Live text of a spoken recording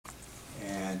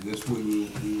And this, we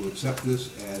will accept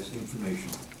this as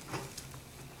information.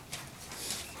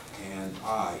 And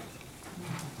I.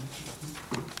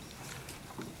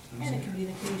 And a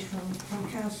communication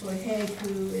from Councilor Haig,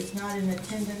 who is not in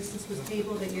attendance. This was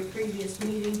tabled at your previous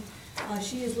meeting.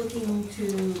 She is looking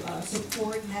to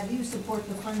have you support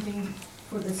the funding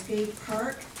for the skate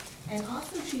park. And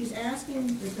also she's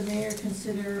asking that the mayor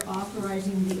consider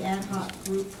authorizing the ad hoc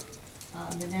group,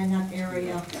 the Nanook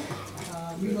area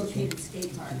relocated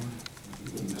skate park.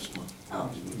 You missed one. Oh.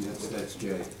 That's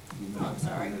Jay. Oh, I'm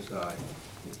sorry. That's I.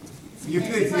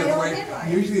 Usually it's the other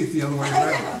way. Usually it's the other way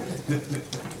around.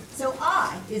 So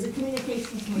I is a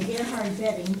communication from Gerhard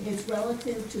Betting. It's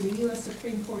relative to the U.S.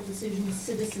 Supreme Court decision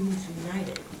Citizens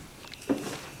United.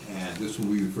 And this will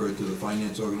be referred to the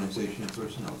Finance Organization and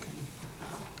Personnel Committee.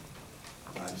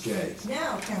 Jay.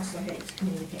 Now, Councilor Haig's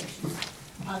communications.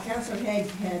 Councilor Haig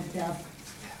had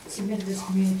submitted this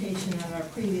communication at our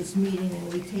previous meeting,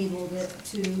 and we tabled it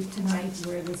to tonight,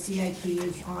 where the CIP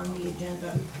is on the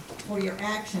agenda for your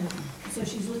action. So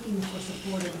she's looking for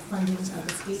support of the funding of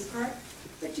the skate park,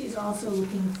 but she's also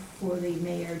looking for the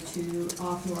mayor to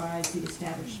authorize the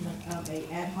establishment of an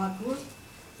ad hoc group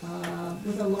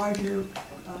with a larger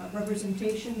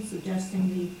representation, suggesting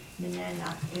the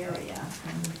Nanook area,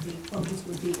 and the focus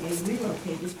would be a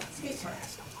relocated skate park.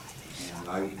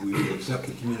 And we will accept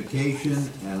the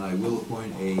communication, and I will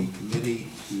appoint a committee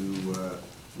to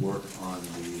work on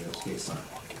the skate park.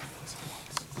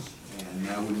 And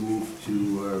now we move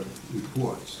to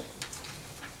reports.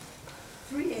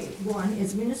 381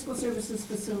 is Municipal Services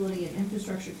Facility and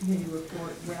Infrastructure Committee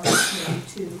report relative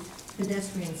to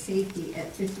pedestrian safety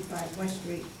at 55 West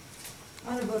Street.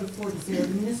 On a vote of 4-0, the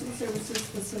Municipal Services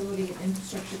Facility and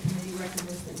Infrastructure Committee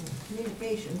recommends that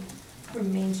communication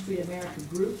from Main Street America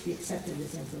Group be accepted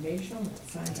as informational.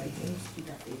 That's signed by James P.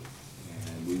 Duffy.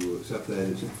 And we will accept that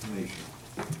as information.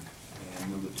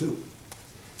 And number 2.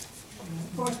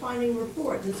 Corresponding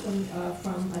report, this one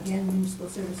from, again, Municipal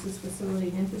Services Facility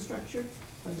and Infrastructure,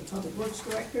 from the Public Works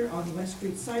Director on the West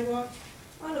Street sidewalk.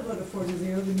 On a vote of 4-0,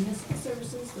 the Municipal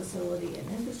Services Facility and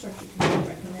Infrastructure Committee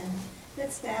recommend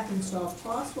that staff install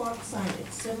crosswalk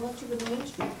signage similar to the Main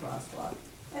Street crosswalk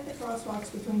at the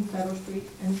crosswalks between Federal Street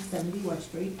and 70 West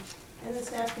Street, and the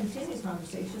staff continues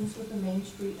conversations with the Main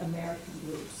Street American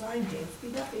Group. Signed, James P.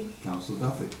 Duffy. Councilor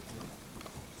Duffy.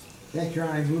 Thank you, Your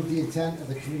Honor. I move the intent of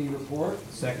the committee report.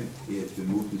 Second. It's been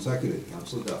moved and seconded.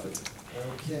 Councilor Duffy.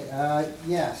 Okay,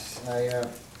 yes, I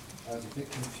was a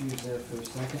bit confused there for a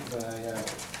second, but I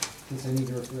guess I need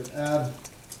to refer.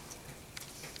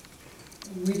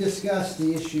 We discussed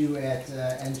the issue at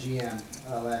NGM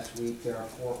last week. There are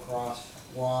 4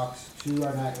 crosswalks, 2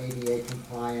 are not ADA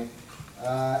compliant.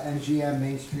 NGM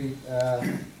Main Street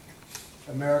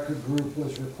America Group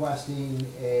was requesting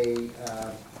an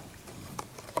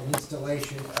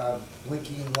installation of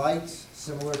blinking lights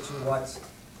similar to what's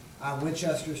on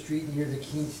Winchester Street near the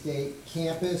Keene State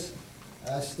campus.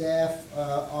 Staff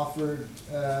offered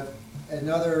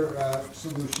another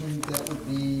solution that would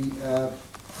be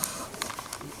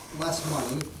less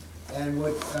money and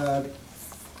would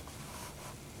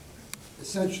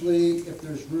essentially, if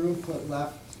there's room, put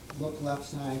look left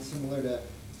signs similar to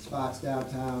spots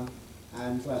downtown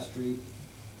on West Street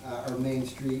or Main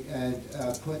Street, and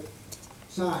put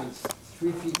signs,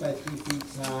 3 feet by 3 feet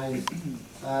signs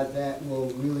that will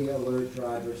really alert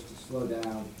drivers to slow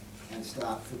down and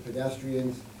stop for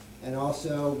pedestrians. And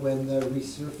also, when the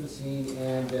resurfacing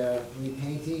and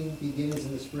repainting begins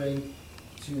in the spring,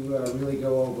 to really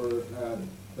go over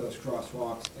those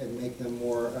crosswalks and make them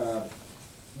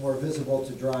more visible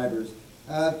to drivers.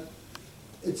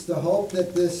 It's the hope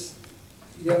that this,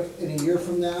 in a year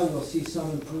from now, we'll see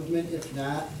some improvement. If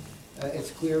not,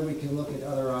 it's clear we can look at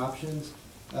other options.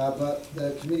 But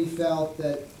the committee felt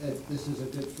that this is a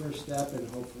good first step, and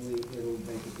hopefully it'll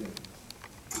make a difference.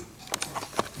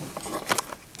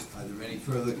 Are there any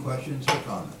further questions or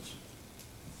comments?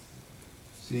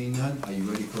 Seeing none, are you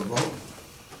ready for a vote?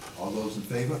 All those in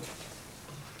favor?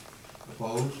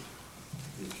 Opposed?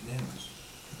 It's unanimous.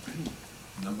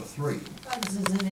 Number 3. This is an